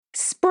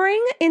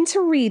spring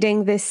into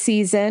reading this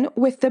season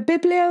with the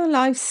Biblio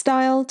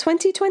Lifestyle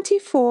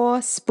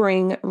 2024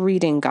 Spring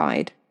Reading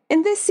Guide.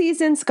 In this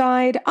season's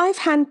guide, I've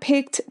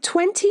handpicked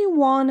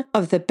 21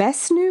 of the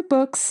best new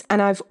books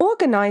and I've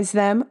organized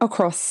them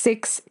across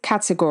 6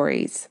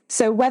 categories.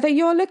 So whether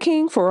you're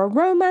looking for a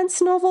romance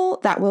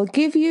novel that will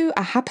give you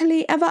a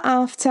happily ever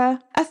after,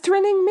 a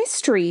thrilling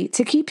mystery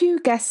to keep you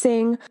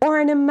guessing, or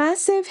an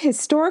immersive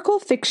historical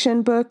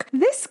fiction book,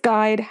 this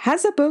guide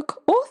has a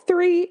book or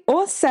 3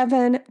 or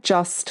 7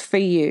 just for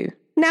you.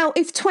 Now,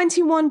 if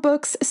 21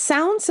 books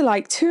sounds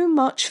like too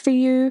much for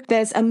you,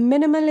 there's a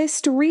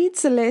minimalist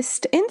reads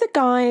list in the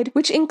guide,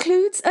 which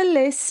includes a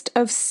list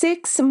of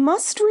 6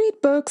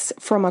 must-read books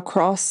from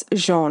across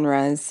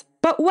genres.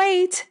 But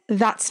wait,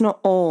 that's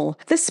not all.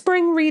 The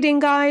Spring Reading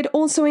Guide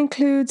also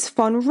includes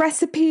fun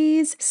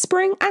recipes,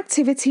 spring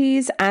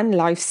activities, and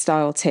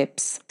lifestyle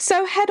tips.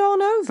 So head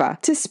on over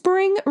to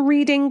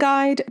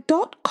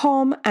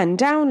springreadingguide.com and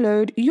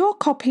download your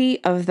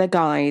copy of the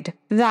guide.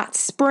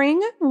 That's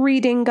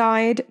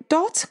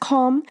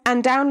springreadingguide.com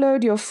and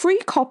download your free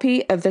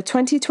copy of the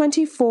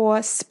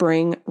 2024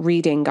 Spring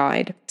Reading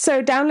Guide.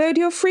 So download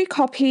your free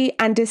copy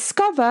and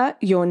discover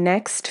your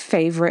next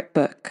favorite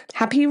book.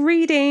 Happy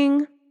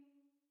reading!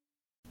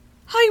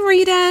 Hi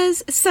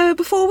readers! So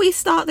before we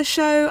start the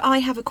show, I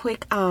have a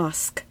quick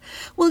ask.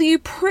 Will you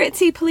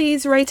pretty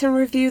please rate and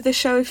review the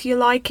show if you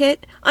like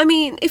it? I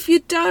mean, if you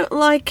don't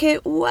like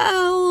it,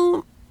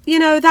 well,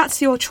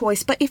 that's your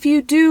choice. But if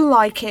you do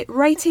like it,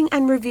 rating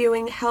and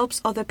reviewing helps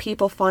other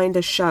people find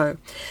the show.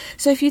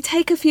 So if you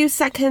take a few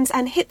seconds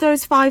and hit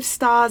those 5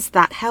 stars,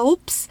 that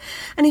helps.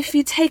 And if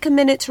you take a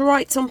minute to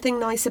write something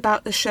nice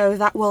about the show,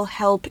 that will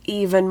help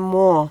even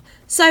more.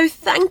 So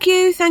thank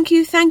you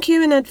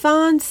in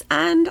advance.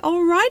 And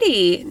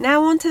alrighty,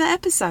 now on to the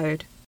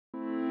episode.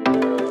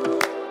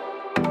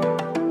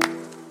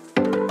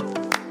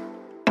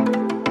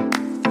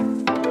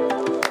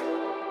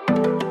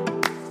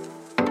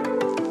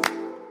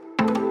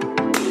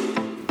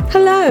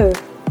 Hello,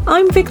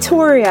 I'm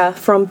Victoria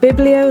from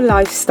Biblio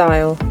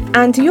Lifestyle,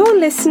 and you're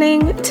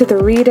listening to the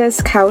Reader's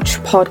Couch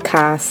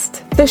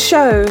podcast, the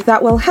show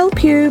that will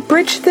help you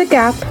bridge the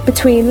gap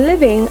between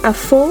living a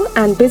full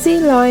and busy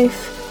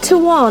life to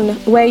one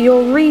where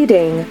you're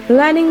reading,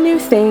 learning new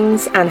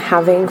things, and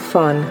having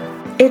fun.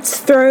 It's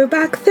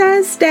Throwback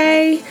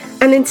Thursday,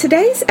 and in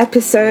today's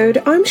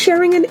episode, I'm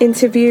sharing an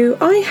interview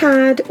I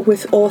had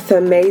with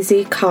author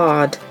Maisy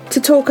to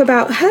talk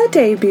about her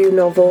debut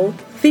novel,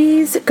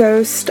 These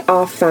Ghosts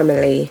Are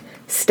Family.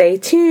 Stay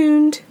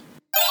tuned.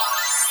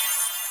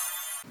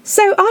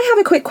 So I have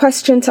a quick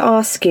question to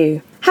ask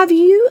you. Have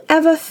you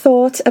ever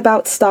thought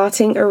about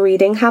starting a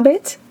reading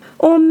habit?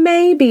 Or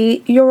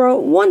maybe you're a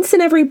once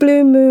in every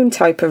blue moon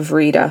type of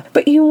reader,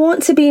 but you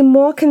want to be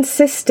more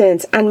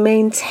consistent and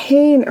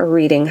maintain a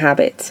reading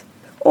habit.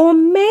 Or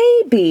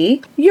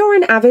maybe you're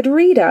an avid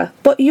reader,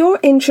 but you're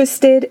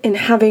interested in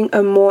having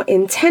a more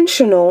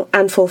intentional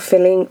and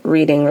fulfilling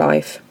reading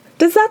life.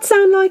 Does that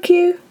sound like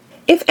you?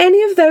 If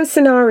any of those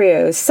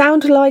scenarios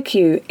sound like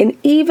you in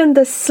even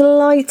the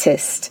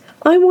slightest,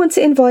 I want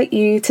to invite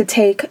you to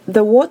take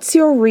the What's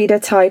Your Reader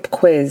Type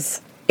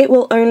quiz. It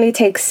will only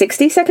take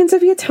 60 seconds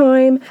of your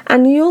time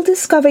and you'll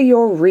discover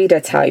your reader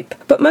type.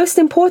 But most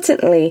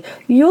importantly,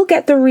 you'll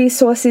get the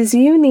resources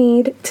you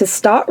need to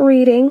start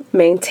reading,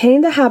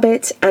 maintain the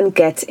habit, and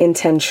get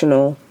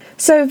intentional.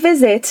 So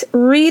visit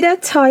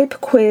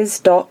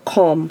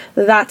readertypequiz.com.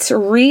 That's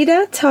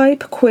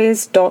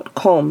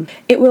readertypequiz.com.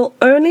 It will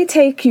only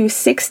take you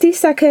 60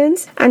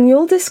 seconds and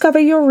you'll discover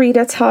your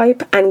reader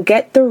type and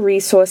get the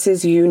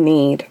resources you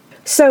need.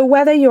 So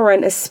whether you're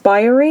an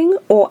aspiring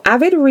or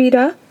avid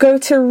reader, go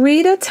to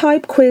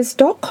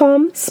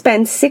readertypequiz.com,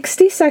 spend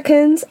 60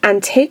 seconds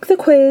and take the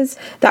quiz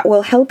that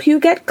will help you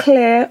get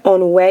clear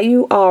on where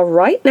you are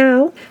right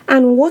now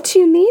and what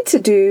you need to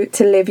do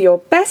to live your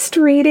best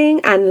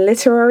reading and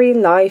literary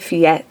life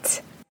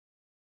yet.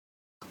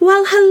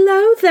 Well,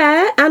 hello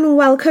there and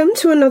welcome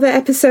to another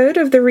episode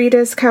of the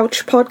Reader's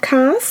Couch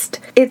podcast.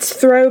 It's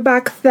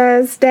Throwback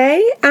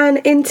Thursday, and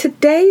in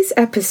today's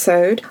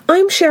episode,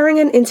 I'm sharing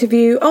an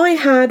interview I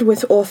had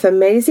with author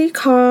Maisy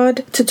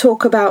to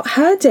talk about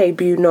her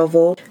debut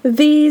novel,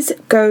 These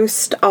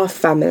Ghosts Are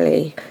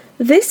Family.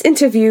 This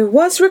interview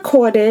was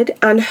recorded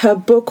and her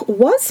book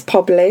was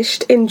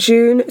published in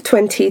June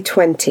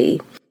 2020.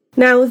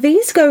 Now,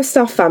 These Ghosts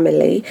Are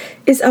Family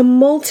is a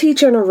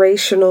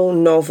multi-generational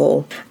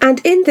novel,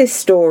 and in this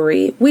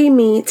story, we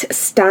meet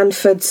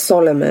Stanford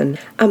Solomon,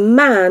 a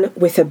man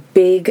with a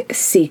big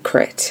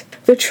secret.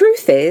 The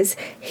truth is,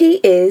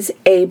 he is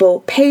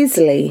Abel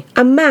Paisley,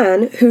 a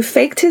man who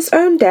faked his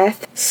own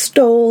death,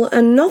 stole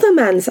another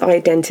man's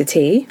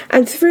identity,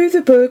 and through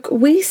the book,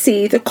 we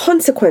see the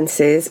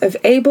consequences of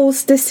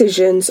Abel's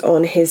decisions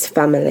on his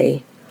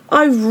family.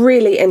 I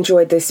really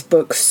enjoyed this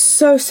book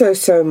so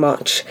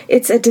much.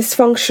 It's a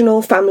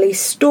dysfunctional family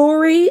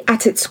story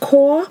at its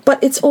core,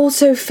 but it's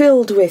also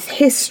filled with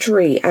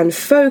history and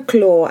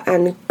folklore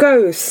and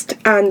ghost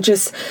and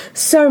just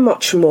so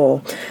much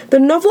more. The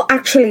novel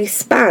actually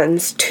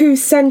spans 2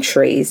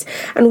 centuries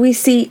and we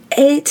see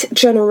 8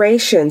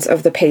 generations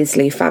of the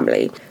Paisley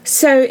family.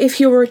 So if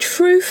you're a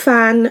true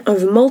fan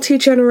of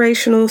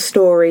multi-generational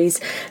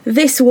stories,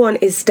 this one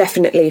is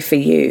definitely for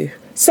you.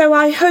 So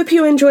I hope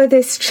you enjoy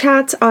this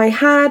chat I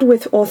had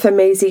with author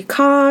Maisy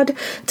Card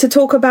to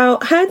talk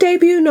about her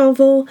debut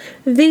novel,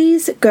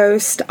 These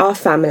Ghosts Are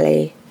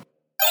Family.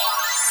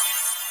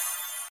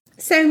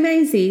 So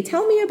Maisy,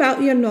 tell me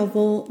about your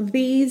novel,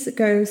 These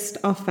Ghosts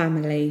Are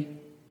Family.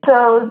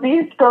 So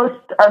These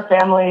Ghosts Are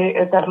Family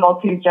is a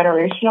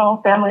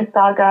multi-generational family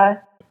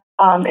saga.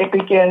 It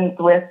begins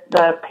with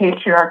the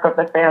patriarch of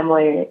the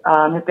family.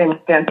 His name is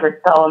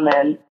Stanford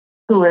Solomon,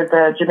 who is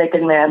a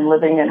Jamaican man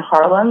living in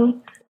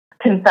Harlem,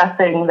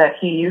 confessing that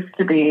he used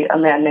to be a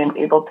man named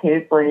Abel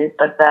Paisley,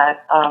 but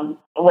that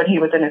when he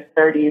was in his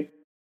 30s,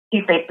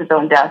 he faked his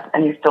own death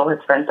and he stole his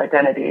friend's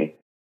identity.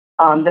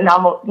 The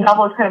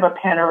novel is kind of a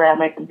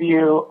panoramic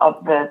view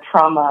of the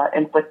trauma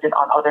inflicted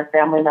on other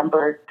family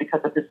members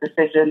because of his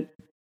decision.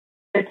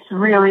 It's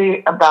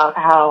really about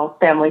how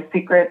family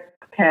secrets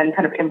can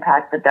kind of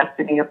impact the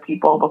destiny of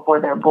people before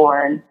they're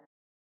born.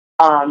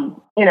 And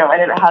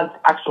it has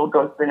actual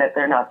ghosts in it.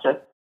 They're not just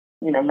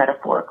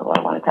metaphorical,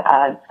 I wanted to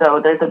add.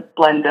 So there's a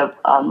blend of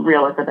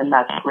realism and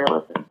magic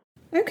realism.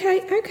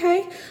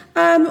 Okay.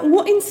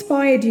 What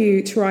inspired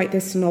you to write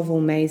this novel,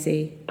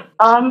 Maisy?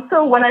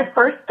 So when I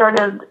first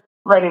started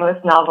writing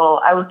this novel,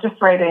 I was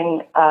just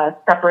writing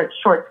separate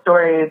short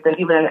stories and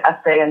even an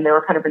essay, and they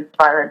were kind of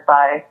inspired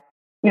by,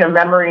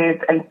 memories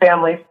and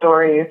family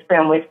stories,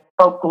 family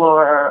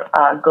folklore,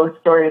 ghost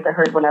stories I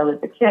heard when I was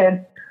a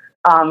kid.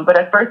 But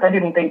at first I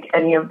didn't think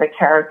any of the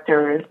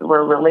characters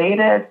were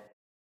related.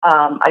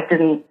 I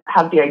didn't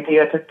have the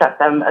idea to set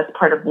them as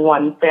part of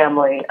one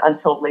family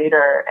until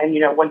later. And,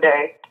 one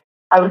day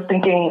I was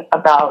thinking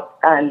about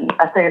an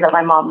essay that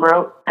my mom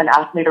wrote and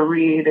asked me to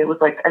read. It was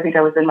I think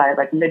I was in my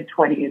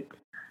mid-20s.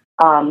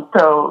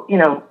 So,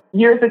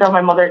 years ago,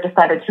 my mother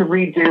decided to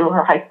redo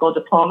her high school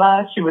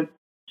diploma.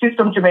 She's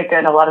from Jamaica,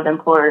 and a lot of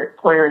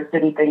employers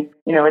didn't think,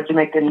 a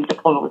Jamaican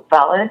diploma was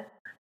valid.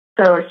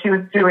 So she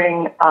was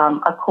doing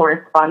a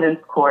correspondence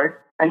course,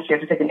 and she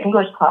had to take an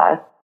English class.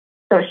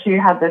 So she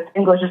had this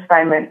English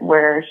assignment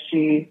where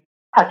she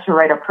had to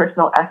write a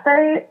personal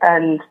essay,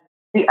 and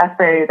the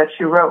essay that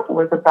she wrote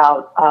was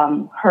about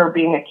her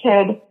being a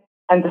kid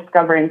and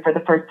discovering for the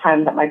first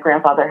time that my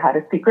grandfather had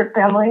a secret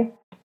family.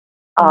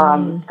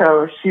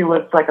 So she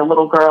was like a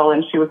little girl,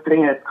 and she was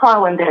sitting in his car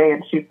one day,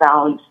 and she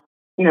found,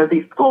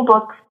 these school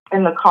books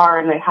in the car,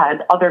 and they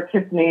had other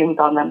kids' names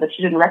on them that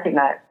she didn't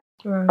recognize,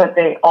 but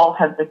they all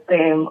had the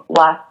same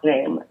last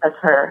name as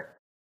her.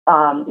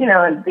 And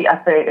in the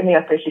essay,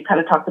 she kind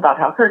of talked about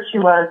how hurt she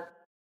was.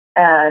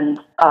 And,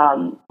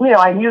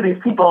 I knew these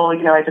people,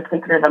 I just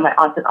considered them my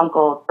aunts and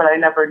uncles, but I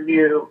never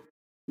knew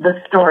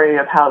the story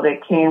of how they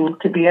came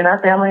to be in our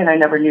family. And I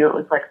never knew it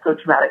was so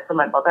traumatic for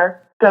my mother.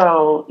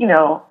 So,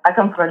 I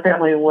come from a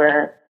family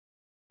where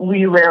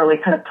we rarely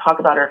kind of talk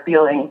about our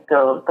feelings.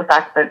 So the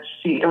fact that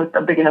it was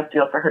a big enough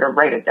deal for her to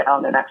write it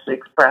down and actually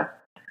express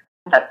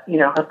that,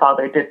 her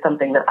father did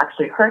something that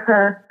actually hurt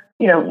her,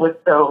 was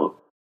so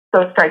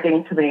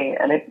striking to me,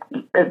 and it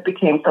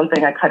became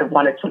something I kind of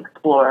wanted to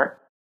explore,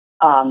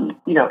 in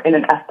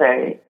an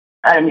essay.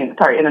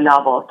 In a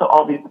novel. So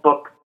all these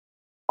books,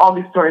 all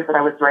these stories that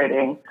I was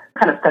writing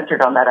kind of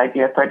centered on that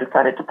idea, so I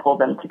decided to pull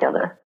them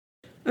together.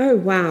 Oh,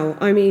 wow.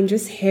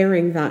 just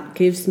hearing that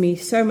gives me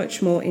so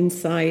much more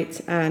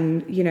insight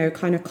and,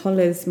 kind of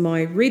colors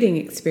my reading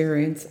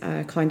experience,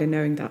 kind of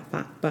knowing that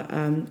fact. But,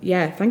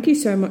 thank you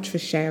so much for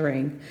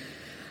sharing.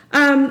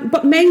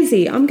 But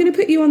Maisy, I'm going to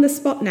put you on the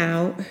spot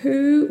now.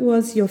 Who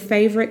was your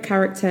favorite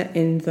character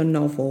in the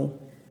novel?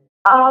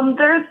 I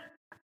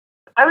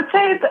would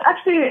say it's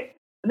actually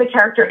the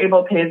character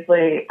Abel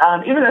Paisley.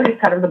 Even though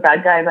he's kind of the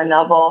bad guy in the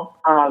novel,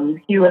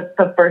 he was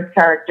the first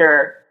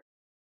character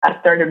I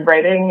started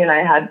writing, and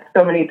I had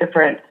so many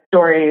different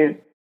stories.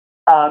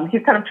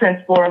 He's kind of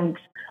transformed.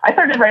 I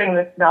started writing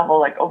this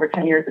novel over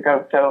 10 years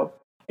ago, so,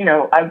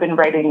 I've been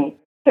writing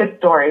his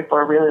story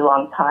for a really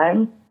long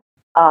time.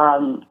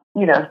 I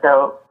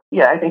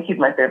think he's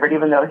my favorite,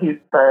 even though he's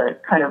the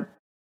kind of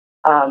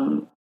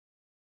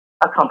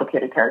a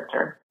complicated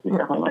character. He's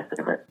definitely my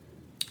favorite.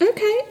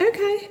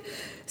 Okay.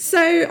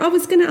 So I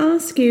was going to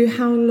ask you,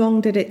 how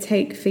long did it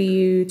take for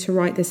you to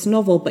write this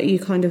novel? But you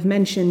kind of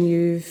mentioned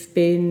you've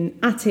been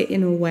at it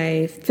in a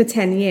way for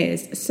 10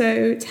 years.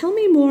 So tell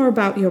me more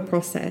about your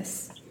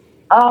process.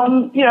 I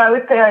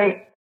would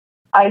say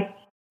I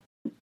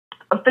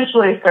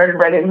officially started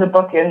writing the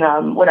book when I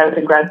was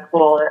in grad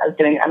school. I was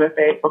getting an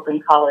MFA at Brooklyn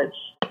College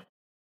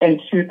in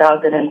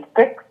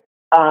 2006.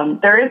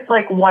 There is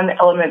one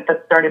element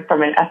that started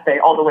from an essay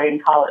all the way in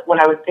college,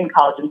 when I was in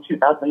college in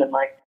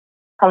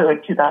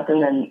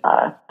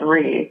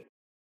 2003.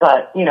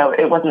 but,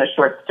 it wasn't a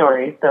short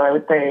story. So I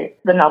would say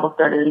the novel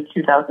started in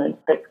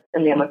 2006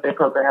 in the MFA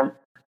program.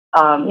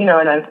 And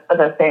as I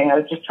was saying, I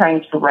was just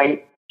trying to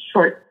write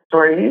short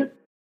stories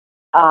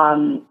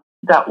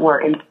that were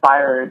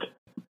inspired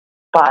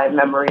by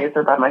memories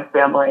or by my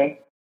family.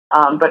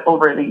 But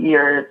over the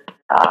years,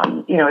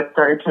 it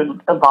started to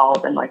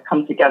evolve and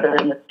come together,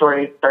 and the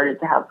stories started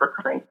to have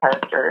recurring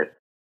characters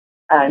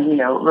and,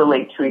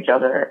 relate to each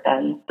other.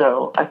 And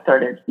so I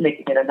started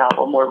making it a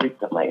novel more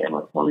recently in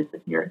more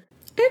recent years.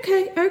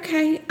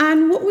 Okay.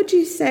 And what would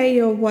you say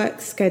your work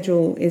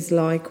schedule is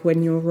like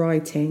when you're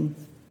writing?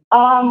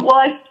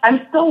 I'm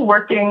still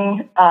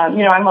working,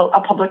 I'm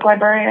a public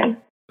librarian.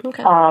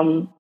 Okay.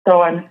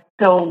 So I'm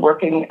still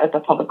working as a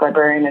public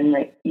librarian in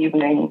the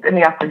evenings, in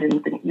the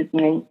afternoons and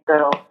evenings.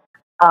 So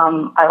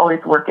I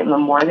always work in the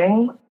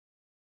morning.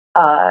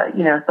 So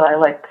I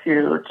like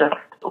to just,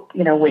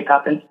 wake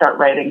up and start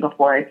writing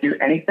before I do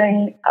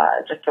anything,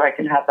 just so I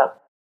can have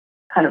that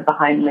kind of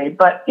behind me.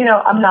 But,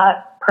 I'm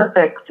not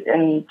perfect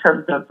in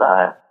terms of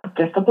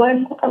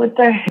discipline, I would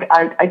say.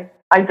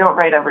 I don't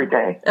write every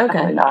day. Okay.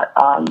 Definitely not.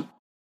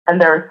 And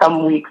there are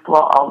some weeks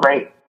where I'll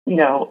write,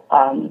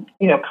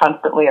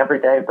 constantly every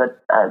day,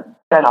 but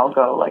then I'll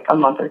go a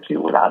month or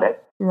two without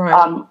it.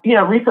 Right.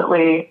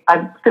 Recently,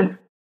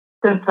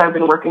 since I've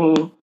been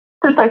working,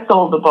 since I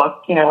sold the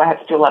book, I had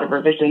to do a lot of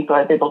revision, so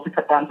I was able to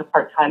cut down to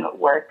part-time at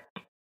work.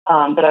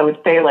 But I would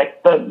say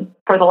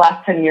for the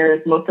last 10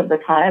 years, most of the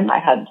time I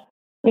had,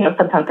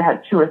 sometimes I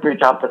had 2 or 3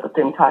 jobs at the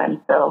same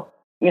time. So,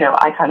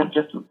 I kind of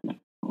just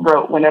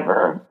wrote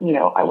whenever,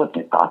 I wasn't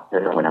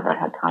exhausted or whenever I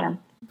had time.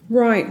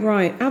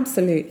 Right,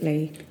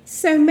 absolutely.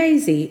 So,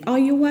 Maisy, are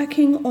you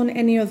working on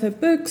any other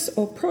books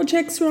or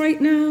projects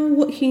right now?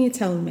 What can you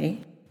tell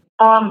me?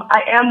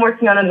 I am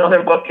working on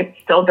another book. It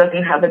still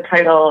doesn't have a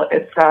title.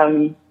 It's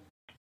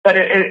but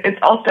it's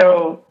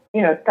also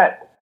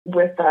set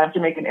with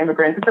Jamaican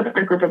immigrants. It's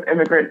a group of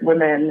immigrant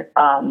women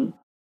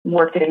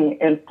working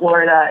in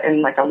Florida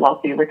in a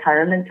wealthy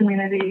retirement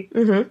community.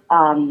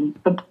 Mm-hmm.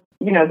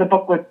 The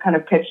book was kind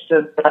of pitched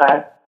as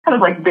kind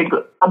of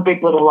a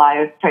Big Little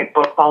Lies type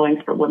book,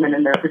 following for women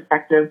in their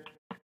perspectives.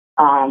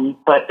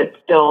 But it's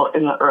still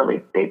in the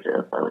early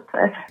stages, I would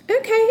say.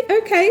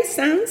 Okay,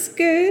 sounds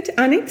good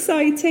and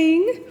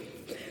exciting.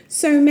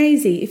 So,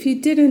 Maisy, if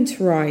you didn't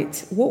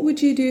write, what would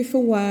you do for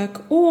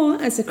work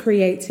or as a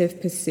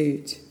creative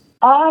pursuit?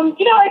 I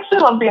actually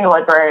love being a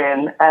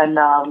librarian, and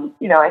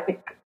I think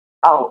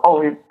I'll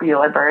always be a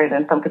librarian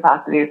in some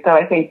capacity. So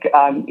I think,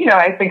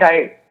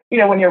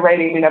 when you're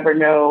writing, you never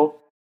know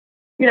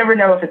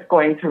if it's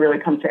going to really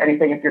come to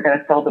anything, if you're going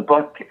to sell the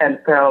book. And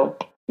so,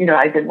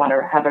 I did want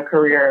to have a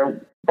career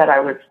that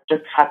I was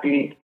just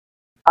happy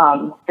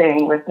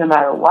staying with no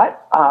matter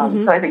what.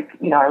 So I think,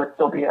 I would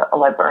still be a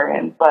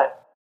librarian. But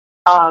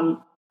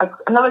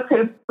another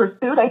creative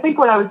pursuit, I think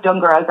when I was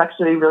younger, I was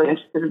actually really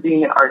interested in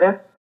being an artist.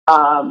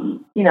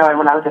 And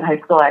when I was in high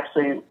school, I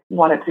actually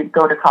wanted to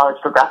go to college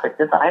for graphic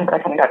design, but I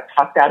kind of got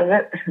talked out of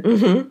it.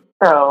 Mm-hmm.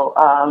 So,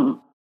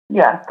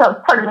 so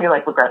part of me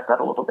regrets that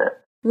a little bit.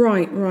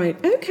 Right.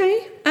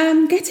 Okay.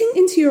 Getting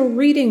into your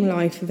reading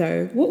life,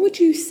 though, what would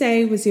you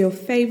say was your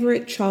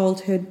favorite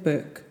childhood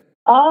book?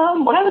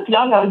 When I was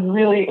young, I was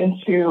really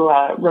into,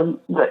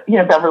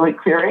 Beverly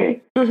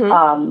Cleary.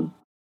 Mm-hmm.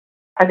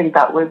 I think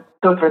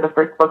those were the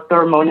first books. The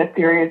Ramona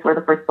series were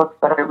the first books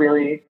that I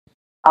really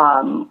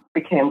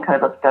became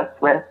kind of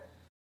obsessed with.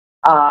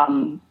 So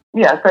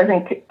I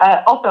think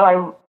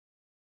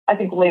I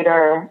think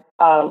later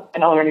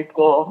in elementary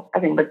school, I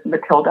think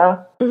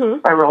Matilda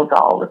by Roald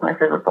Dahl was my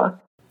favorite book.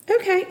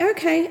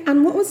 Okay.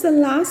 And what was the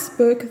last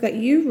book that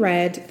you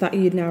read that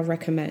you'd now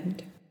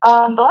recommend?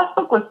 The last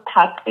book was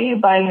Patsy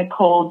by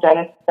Nicole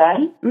Dennis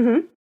Benn,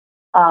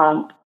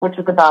 which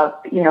is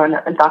about,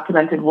 a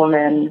documented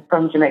woman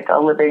from Jamaica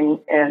living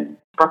in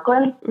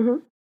Brooklyn,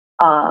 who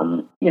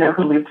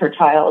loses her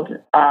child,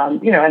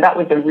 and that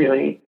was a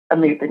really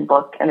amazing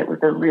book, and it was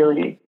a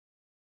really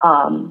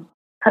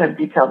kind of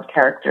detailed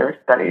character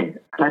study,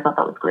 and I thought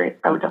that was great.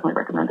 I would definitely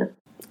recommend it.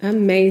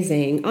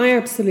 Amazing. I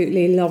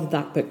absolutely love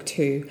that book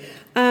too.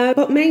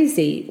 But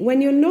Maisy,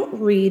 when you're not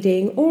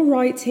reading or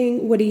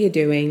writing, what are you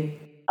doing?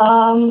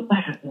 I'm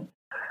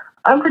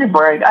pretty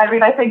boring. I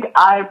mean, I think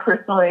I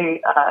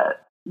personally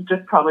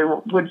just probably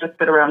would just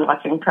sit around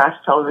watching trash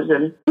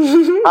television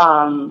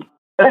and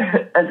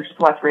just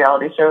watch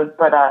reality shows.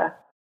 But,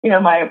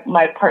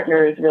 my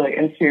partner is really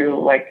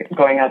into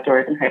going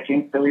outdoors and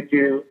hiking. So we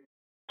do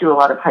a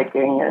lot of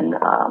hiking, and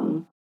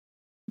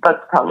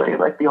that's probably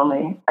the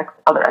only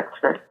other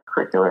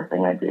extracurricular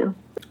thing I do.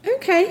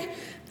 Okay.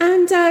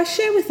 And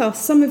share with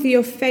us some of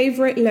your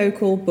favorite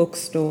local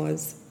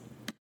bookstores.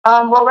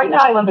 Well, right now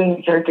I live in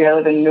New Jersey. I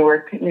live in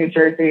Newark, New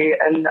Jersey,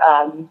 and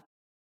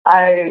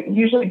I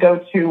usually go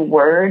to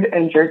Word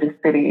in Jersey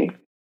City,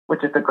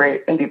 which is a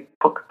great indie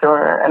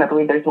bookstore, and I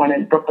believe there's one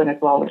in Brooklyn as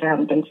well, which I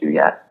haven't been to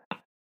yet.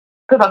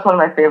 So that's one of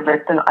my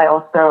favorites. And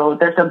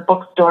there's a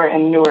bookstore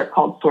in Newark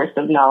called Source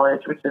of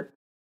Knowledge, which is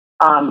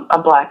a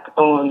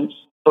Black-owned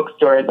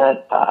bookstore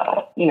that,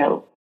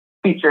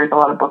 features a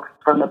lot of books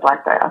from the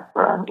Black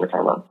diaspora, which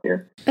I love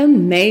too.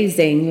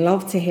 Amazing.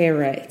 Love to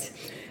hear it.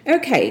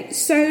 Okay,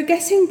 so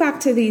getting back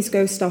to these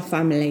Ghost Star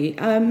family,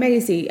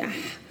 Maisy,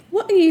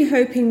 what are you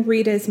hoping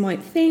readers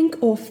might think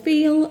or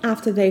feel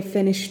after they've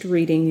finished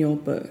reading your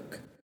book?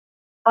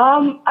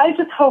 I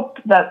just hope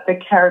that the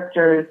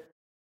characters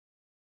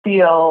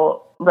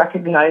feel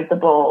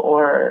recognizable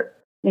or,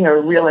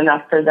 real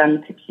enough for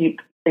them to keep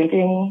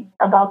thinking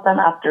about them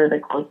after they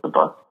close the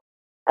book.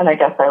 And I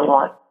guess I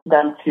want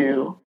them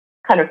to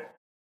kind of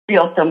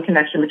feel some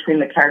connection between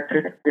the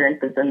characters'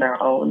 experiences and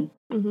their own.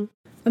 Mm-hmm.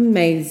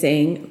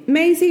 Amazing.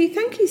 Maisy,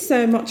 thank you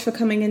so much for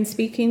coming and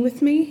speaking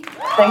with me.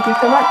 Thank you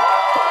so much.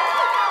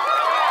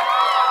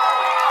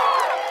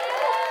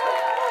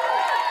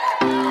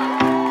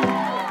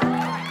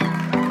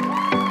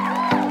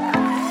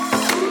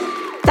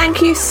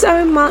 Thank you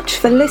so much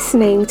for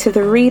listening to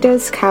the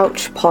Reader's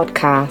Couch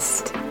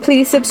podcast.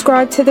 Please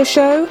subscribe to the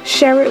show,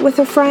 share it with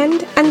a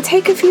friend, and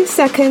take a few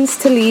seconds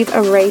to leave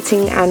a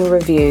rating and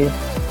review.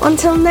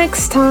 Until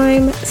next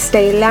time,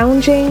 stay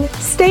lounging,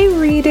 stay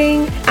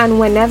reading, and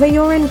whenever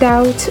you're in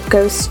doubt,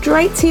 go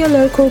straight to your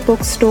local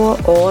bookstore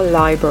or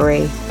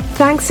library.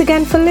 Thanks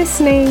again for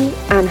listening,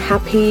 and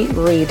happy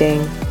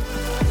reading.